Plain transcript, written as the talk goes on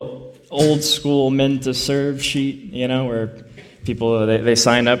old school meant to serve sheet, where people, they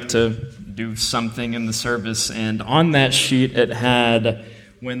sign up to do something in the service, and on that sheet it had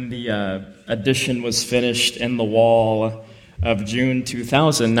when the addition was finished in the wall of June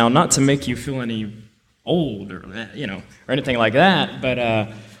 2000. Now, not to make you feel any old or or anything like that, but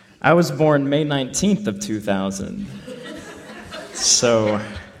I was born May 19th of 2000. So,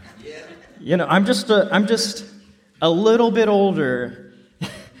 I'm just a little bit older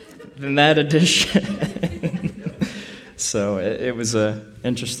than that edition. So it was a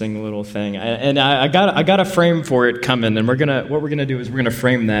interesting little thing, I got a frame for it coming, and what we're gonna do is we're gonna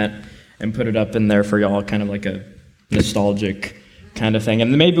frame that and put it up in there for y'all, kind of like a nostalgic kind of thing,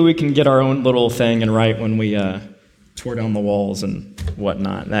 and maybe we can get our own little thing and write when we tore down the walls and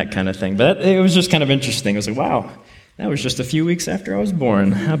whatnot, that kind of thing. But it was just kind of interesting. I was like, wow, that was just a few weeks after I was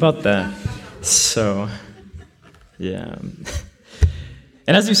born. How about that? So, yeah.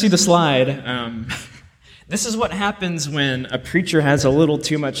 And as you see the slide, this is what happens when a preacher has a little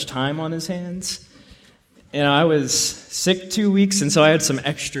too much time on his hands. I was sick 2 weeks, and so I had some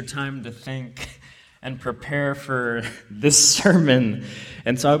extra time to think and prepare for this sermon.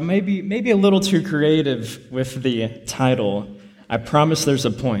 And so maybe a little too creative with the title. I promise there's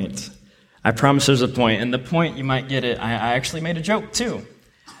a point. I promise there's a point. And the point, you might get it, I actually made a joke too.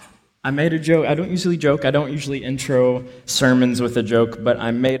 I made a joke. I don't usually joke. I don't usually intro sermons with a joke, but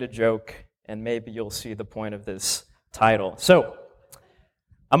I made a joke, and maybe you'll see the point of this title. So,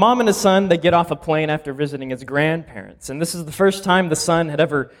 a mom and a son, they get off a plane after visiting his grandparents. And this is the first time the son had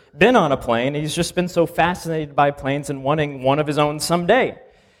ever been on a plane. He's just been so fascinated by planes and wanting one of his own someday.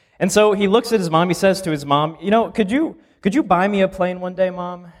 And so he looks at his mom. He says to his mom, could you buy me a plane one day,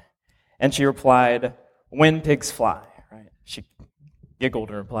 Mom? And she replied, when pigs fly. Right? She giggled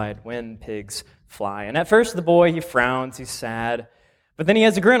and replied, when pigs fly. And at first the boy, he frowns, he's sad. But then he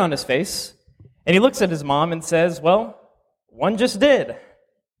has a grin on his face. And he looks at his mom and says, well, one just did.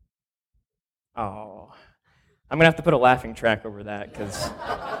 Oh, I'm going to have to put a laughing track over that, because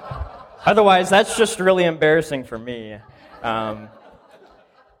otherwise that's just really embarrassing for me.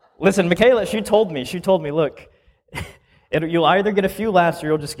 Listen, Michaela, she told me, look, you'll either get a few laughs or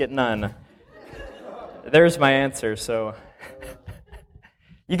you'll just get none. There's my answer, so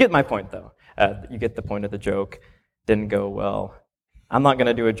you get my point, though. You get the point of the joke. Didn't go well. I'm not going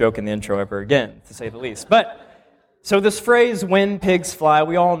to do a joke in the intro ever again, to say the least. But so this phrase, when pigs fly,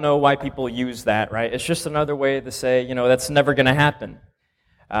 we all know why people use that, right? It's just another way to say, that's never going to happen.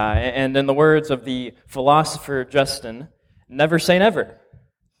 And in the words of the philosopher Justin, never say never.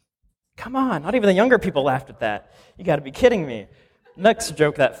 Come on, not even the younger people laughed at that. You got to be kidding me. Next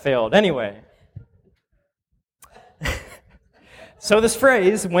joke that failed. Anyway. So this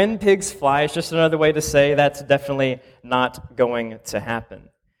phrase, when pigs fly, is just another way to say that's definitely not going to happen.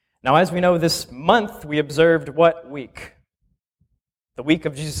 Now, as we know, this month we observed what week? The week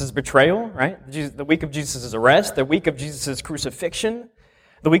of Jesus' betrayal, right? The week of Jesus' arrest, the week of Jesus' crucifixion,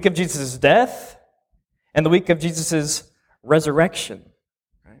 the week of Jesus' death, and the week of Jesus' resurrection.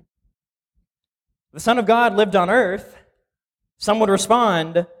 Right? The Son of God lived on earth. Some would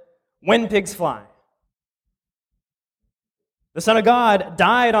respond, when pigs fly. The Son of God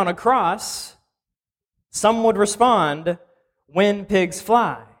died on a cross. Some would respond, when pigs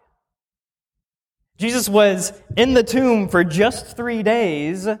fly. Jesus was in the tomb for just 3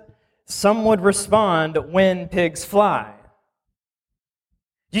 days. Some would respond, when pigs fly.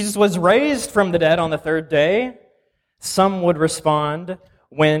 Jesus was raised from the dead on the third day. Some would respond,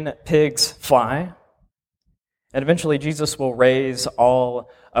 when pigs fly. And eventually Jesus will raise all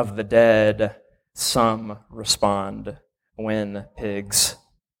of the dead. Some respond, when pigs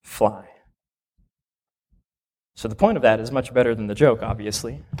fly. So the point of that is much better than the joke,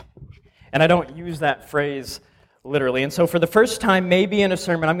 obviously. And I don't use that phrase literally. And so for the first time, maybe in a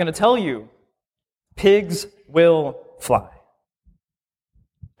sermon, I'm going to tell you, pigs will fly.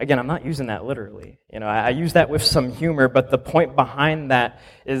 Again, I'm not using that literally. I use that with some humor, but the point behind that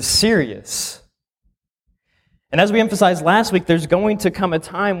is serious. And as we emphasized last week, there's going to come a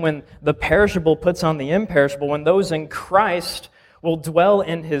time when the perishable puts on the imperishable, when those in Christ will dwell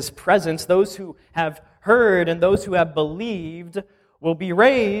in His presence. Those who have heard and those who have believed will be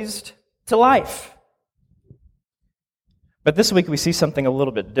raised to life. But this week we see something a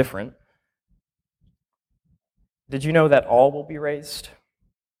little bit different. Did you know that all will be raised?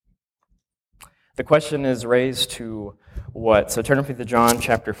 The question is, raised to what? So turn with me to John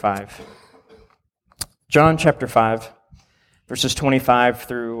chapter 5. John chapter 5, verses 25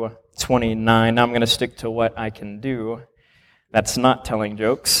 through 29. Now I'm going to stick to what I can do. That's not telling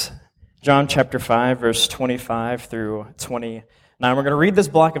jokes. John chapter 5, verse 25 through 29. Now, we're going to read this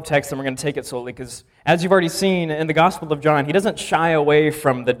block of text, and we're going to take it slowly, because as you've already seen in the Gospel of John, he doesn't shy away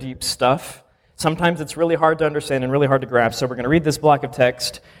from the deep stuff. Sometimes it's really hard to understand and really hard to grasp, so we're going to read this block of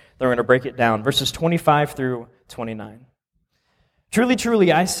text, then we're going to break it down. Verses 25 through 29. Truly,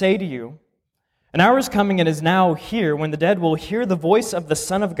 truly, I say to you, an hour is coming and is now here when the dead will hear the voice of the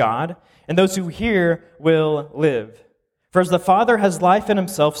Son of God, and those who hear will live. For as the Father has life in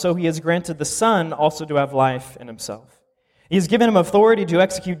himself, so he has granted the Son also to have life in himself. He has given him authority to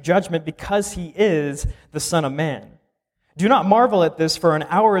execute judgment because he is the Son of Man. Do not marvel at this, for an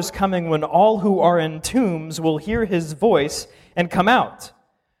hour is coming when all who are in tombs will hear his voice and come out.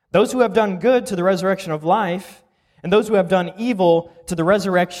 Those who have done good to the resurrection of life, and those who have done evil to the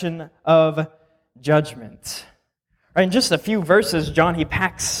resurrection of judgment. Right, in just a few verses, John, he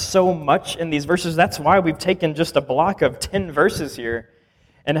packs so much in these verses. That's why we've taken just a block of 10 verses here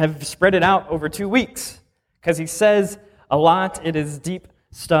and have spread it out over 2 weeks, because he says a lot. It is deep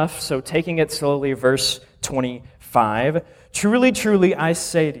stuff, so taking it slowly, verse 25. Truly, truly, I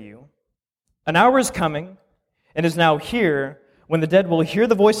say to you, an hour is coming and is now here when the dead will hear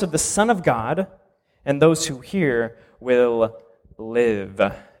the voice of the Son of God, and those who hear will live.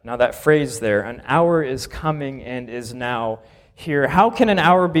 Now that phrase there, an hour is coming and is now here. How can an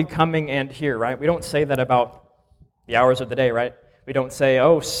hour be coming and here, right? We don't say that about the hours of the day, right? We don't say,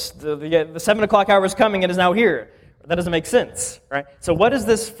 the 7 o'clock hour is coming and is now here. That doesn't make sense, right? So what does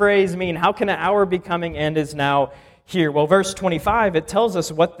this phrase mean? How can an hour be coming and is now here? Well, verse 25, it tells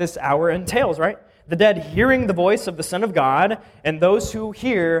us what this hour entails, right? The dead hearing the voice of the Son of God, and those who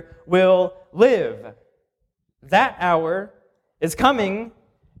hear will live. That hour is coming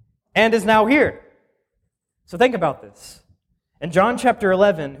and is now here. So think about this. In John chapter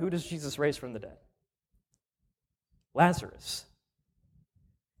 11, who does Jesus raise from the dead? Lazarus.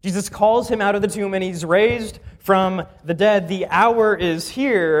 Jesus calls him out of the tomb and he's raised from the dead. The hour is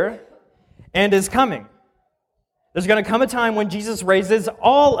here and is coming. There's going to come a time when Jesus raises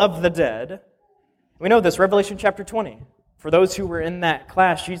all of the dead. We know this, Revelation chapter 20. For those who were in that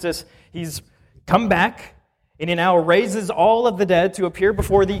class, Jesus, he's come back and he now raises all of the dead to appear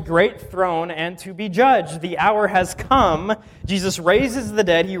before the great throne and to be judged. The hour has come. Jesus raises the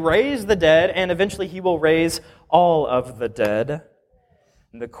dead. He raised the dead, and eventually he will raise all of the dead.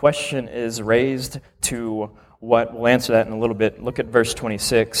 The question is raised to what? We'll answer that in a little bit. Look at verse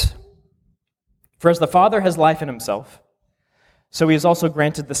 26. For as the Father has life in himself, so he has also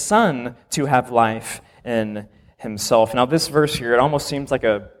granted the Son to have life in himself. Now this verse here, it almost seems like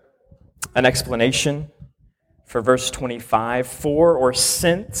an explanation for verse 25. For or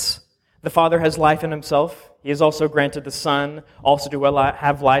since the Father has life in himself, he has also granted the Son also to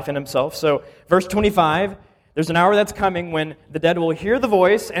have life in himself. So verse 25, there's an hour that's coming when the dead will hear the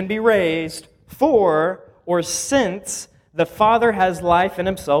voice and be raised. For or since the Father has life in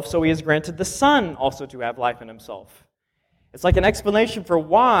himself, so he has granted the Son also to have life in himself. It's like an explanation for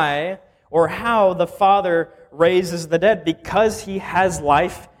why or how the Father raises the dead, because he has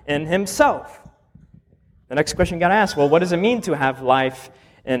life in himself. The next question you got to ask, well, what does it mean to have life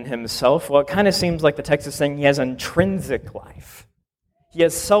in himself? Well, it kind of seems like the text is saying he has intrinsic life. He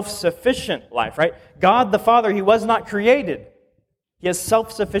has self-sufficient life, right? God the Father, he was not created. He has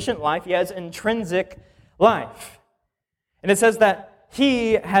self-sufficient life. He has intrinsic life. And it says that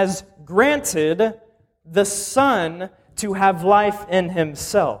he has granted the Son to have life in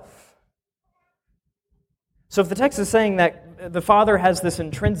himself. So if the text is saying that the Father has this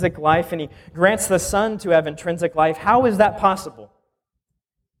intrinsic life and he grants the Son to have intrinsic life, how is that possible?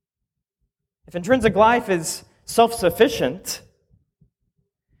 If intrinsic life is self-sufficient,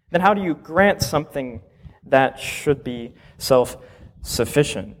 then how do you grant something that should be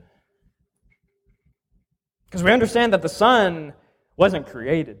self-sufficient? Because we understand that the Son wasn't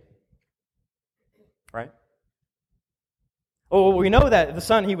created, right? Oh, we know that the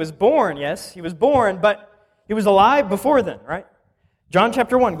Son, he was born, yes, he was born, but he was alive before then, right? John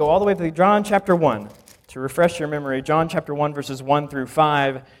chapter 1, go all the way to John chapter 1. To refresh your memory, John chapter 1, verses 1 through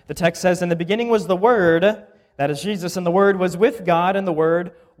 5, the text says, in the beginning was the Word, that is Jesus, and the Word was with God, and the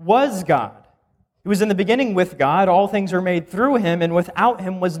Word was God. He was in the beginning with God. All things are made through him, and without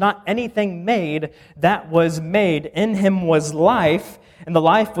him was not anything made that was made. In him was life, and the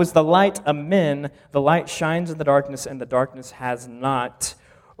life was the light of men. The light shines in the darkness, and the darkness has not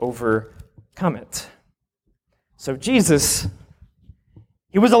overcome it. So Jesus,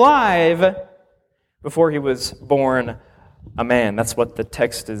 he was alive before he was born a man. That's what the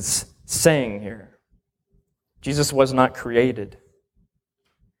text is saying here. Jesus was not created.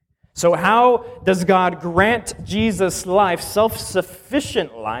 So how does God grant Jesus life,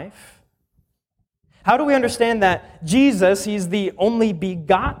 self-sufficient life? How do we understand that Jesus, he's the only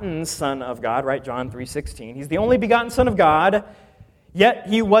begotten Son of God, right? John 3:16. He's the only begotten Son of God, yet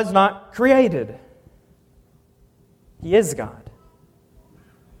he was not created. He is God.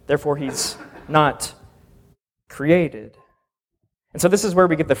 Therefore, he's not created. And so this is where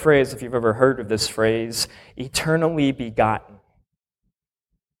we get the phrase, if you've ever heard of this phrase, eternally begotten.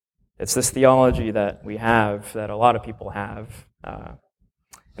 It's this theology that we have, that a lot of people have,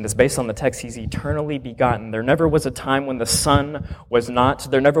 and it's based on the text, he's eternally begotten. There never was a time when the Son was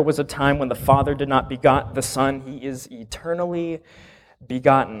not. There never was a time when the Father did not begot the Son. He is eternally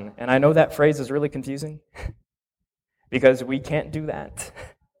begotten. And I know that phrase is really confusing because we can't do that.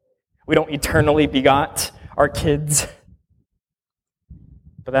 We don't eternally begot our kids.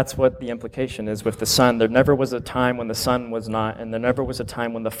 But that's what the implication is with the Son. There never was a time when the Son was not, and there never was a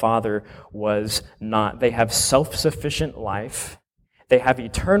time when the Father was not. They have self-sufficient life. They have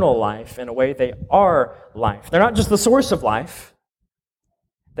eternal life. In a way, they are life. They're not just the source of life.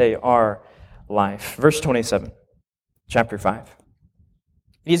 They are life. Verse 27, chapter 5.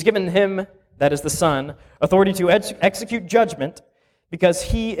 He's given him, that is the Son, authority to execute judgment because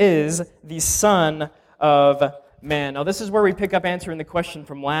he is the Son of Man. Now, this is where we pick up answering the question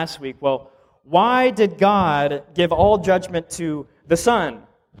from last week. Well, why did God give all judgment to the Son?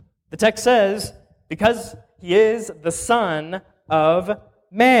 The text says, because he is the Son of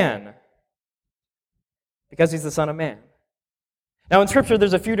Man. Because he's the Son of Man. Now, in Scripture,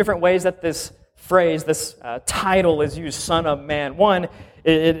 there's a few different ways that this phrase, this title is used, Son of Man. One,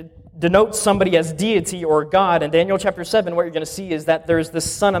 it denotes somebody as deity or God. In Daniel chapter 7, what you're going to see is that there's this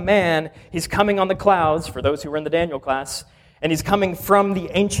Son of Man. He's coming on the clouds, for those who were in the Daniel class, and he's coming from the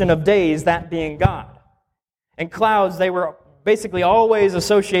Ancient of Days, that being God. And clouds, they were basically always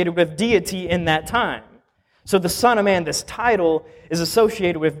associated with deity in that time. So the Son of Man, this title, is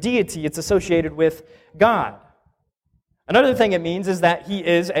associated with deity. It's associated with God. Another thing it means is that he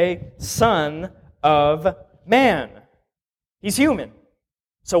is a Son of Man. He's human.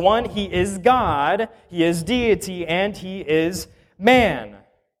 So one, he is God, he is deity, and he is man.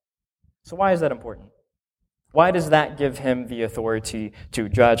 So why is that important? Why does that give him the authority to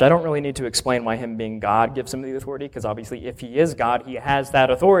judge? I don't really need to explain why him being God gives him the authority, because obviously if he is God, he has that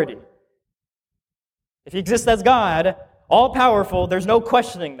authority. If he exists as God, all-powerful, there's no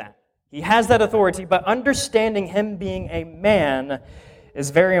questioning that. He has that authority, but understanding him being a man is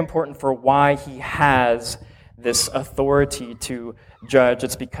very important for why he has this authority to judge.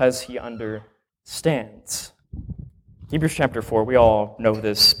 It's because he understands. Hebrews chapter 4, we all know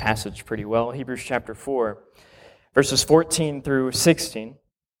this passage pretty well. Hebrews chapter 4, verses 14 through 16.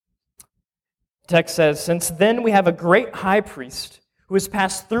 The text says, "Since then we have a great high priest who has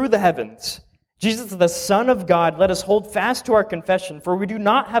passed through the heavens, Jesus, the Son of God. Let us hold fast to our confession, for we do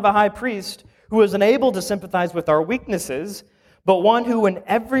not have a high priest who is unable to sympathize with our weaknesses, but one who in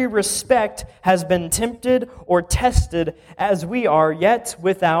every respect has been tempted or tested as we are, yet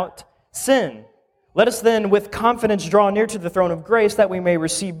without sin. Let us then with confidence draw near to the throne of grace, that we may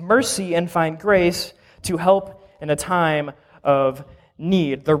receive mercy and find grace to help in a time of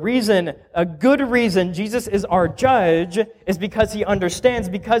need." The reason, a good reason Jesus is our judge is because he understands,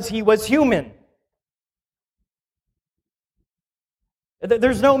 because he was human.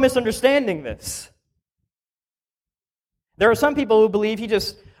 There's no misunderstanding this. There are some people who believe he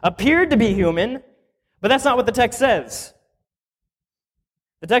just appeared to be human, but that's not what the text says.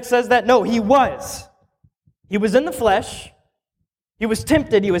 The text says that, no, he was. He was in the flesh. He was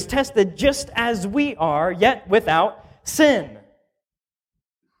tempted. He was tested just as we are, yet without sin.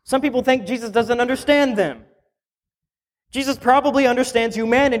 Some people think Jesus doesn't understand them. Jesus probably understands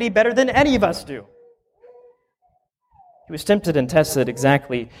humanity better than any of us do. He was tempted and tested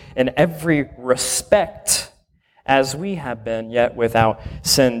exactly in every respect as we have been, yet without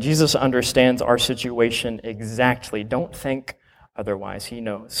sin. Jesus understands our situation exactly. Don't think otherwise. He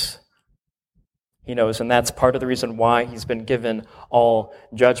knows. He knows, and that's part of the reason why he's been given all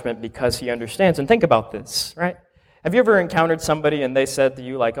judgment, because he understands. And think about this, right? Have you ever encountered somebody and they said to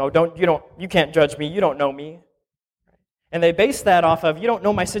you, like, "Oh, you can't judge me, you don't know me." And they base that off of, "You don't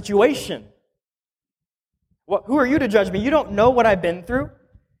know my situation. Who are you to judge me? You don't know what I've been through."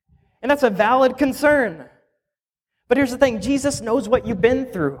 And that's a valid concern. But here's the thing, Jesus knows what you've been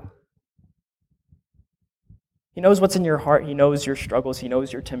through. He knows what's in your heart. He knows your struggles. He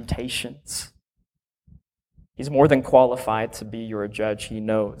knows your temptations. He's more than qualified to be your judge. He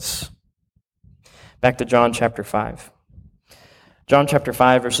knows. Back to John chapter 5. John chapter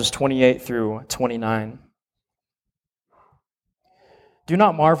 5, verses 28 through 29. "Do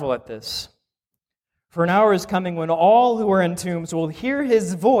not marvel at this. For an hour is coming when all who are in tombs will hear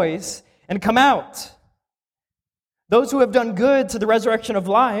his voice and come out. Those who have done good to the resurrection of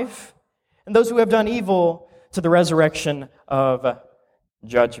life, and those who have done evil to the resurrection of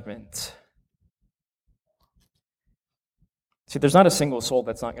judgment. See, there's not a single soul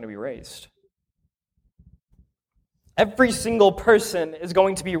that's not going to be raised. Every single person is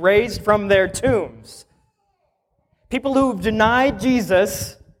going to be raised from their tombs. People who've denied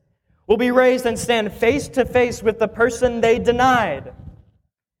Jesus will be raised and stand face to face with the person they denied.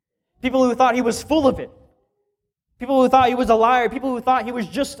 People who thought he was full of it. People who thought he was a liar. People who thought he was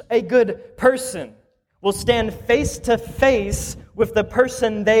just a good person will stand face to face with the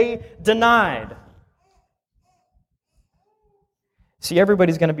person they denied. See,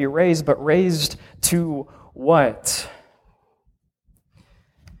 everybody's going to be raised, but raised to what?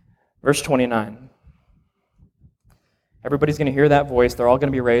 Verse 29. Everybody's going to hear that voice. They're all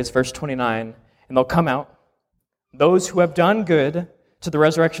going to be raised. Verse 29. And they'll come out. Those who have done good to the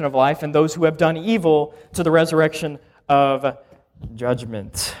resurrection of life, and those who have done evil to the resurrection of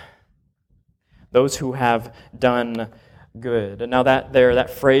judgment. Those who have done good. And now that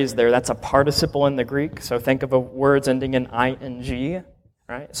phrase there, that's a participle in the Greek. So think of words ending in ing,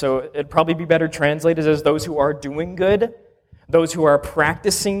 right? So it'd probably be better translated as those who are doing good. Those who are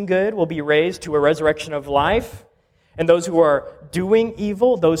practicing good will be raised to a resurrection of life. And those who are doing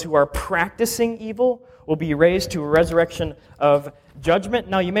evil, those who are practicing evil, will be raised to a resurrection of judgment.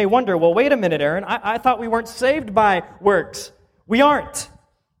 Now you may wonder, well, wait a minute, Aaron. I thought we weren't saved by works. We aren't.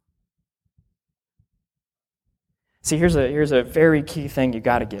 See, here's a very key thing you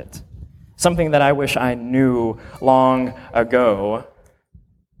got to get. Something that I wish I knew long ago.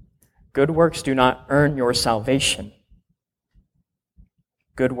 Good works do not earn your salvation.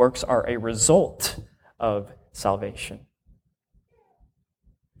 Good works are a result of salvation.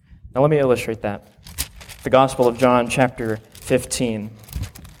 Now let me illustrate that. The Gospel of John, chapter 15.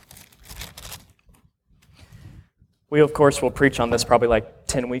 We, of course, will preach on this probably like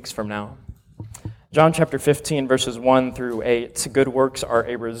 10 weeks from now. John chapter 15, verses 1 through 8. Good works are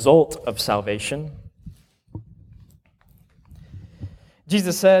a result of salvation.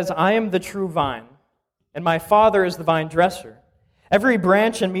 Jesus says, I am the true vine, and my Father is the vine dresser. Every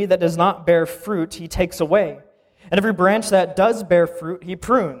branch in me that does not bear fruit, he takes away. And every branch that does bear fruit, he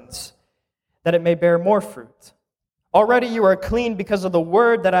prunes, that it may bear more fruit. Already you are clean because of the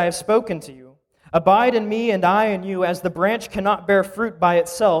word that I have spoken to you. Abide in me and I in you, as the branch cannot bear fruit by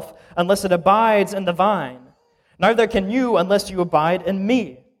itself unless it abides in the vine. Neither can you unless you abide in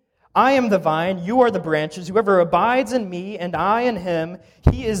me. I am the vine, you are the branches. Whoever abides in me and I in him,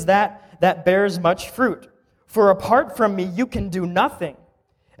 he is that bears much fruit. For apart from me you can do nothing.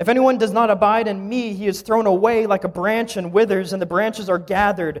 If anyone does not abide in me, he is thrown away like a branch and withers, and the branches are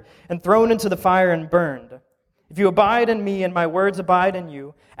gathered and thrown into the fire and burned. If you abide in me and my words abide in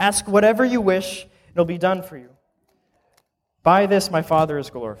you, ask whatever you wish, and it will be done for you. By this my Father is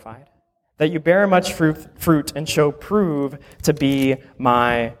glorified, that you bear much fruit and shall prove to be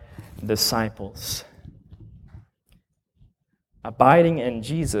my disciples. Abiding in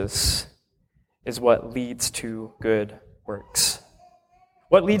Jesus is what leads to good works.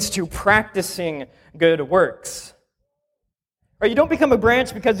 What leads to practicing good works. Or you don't become a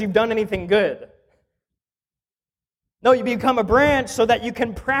branch because you've done anything good. No, you become a branch so that you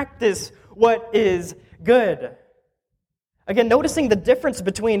can practice what is good. Again, noticing the difference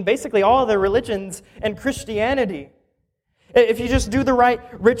between basically all the religions and Christianity. If you just do the right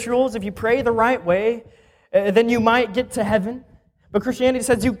rituals, if you pray the right way, then you might get to heaven. But Christianity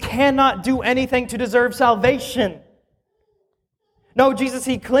says you cannot do anything to deserve salvation. No, Jesus,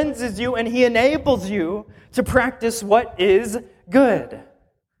 he cleanses you and he enables you to practice what is good.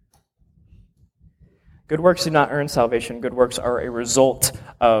 Good works do not earn salvation. Good works are a result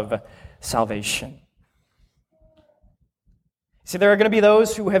of salvation. See, there are going to be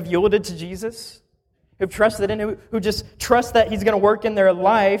those who have yielded to Jesus, who've trusted in him, who just trust that he's going to work in their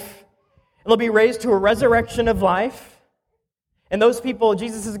life, and they'll be raised to a resurrection of life. And those people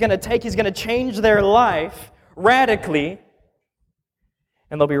Jesus is going to take, he's going to change their life radically,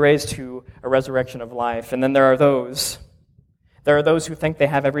 and they'll be raised to a resurrection of life. And then there are those who think they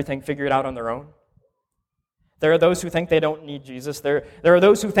have everything figured out on their own. There are those who think they don't need Jesus. There are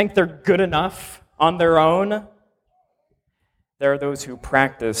those who think they're good enough on their own. There are those who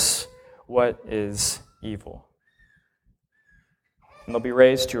practice what is evil. And they'll be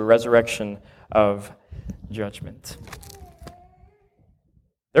raised to a resurrection of judgment.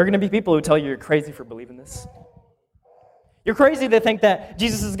 There are going to be people who tell you you're crazy for believing this. You're crazy to think that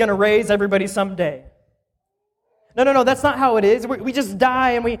Jesus is going to raise everybody someday. No, that's not how it is. We just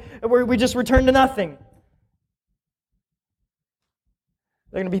die and we just return to nothing.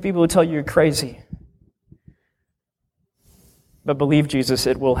 There are going to be people who tell you you're crazy. But believe Jesus,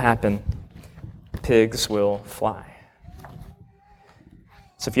 it will happen. Pigs will fly.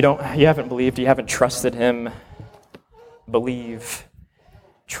 So if you haven't believed, you haven't trusted him, believe,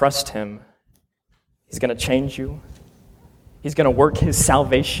 trust him. He's going to change you. He's going to work his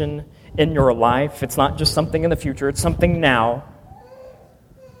salvation in your life. It's not just something in the future, it's something now.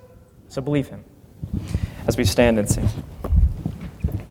 So believe him as we stand and sing.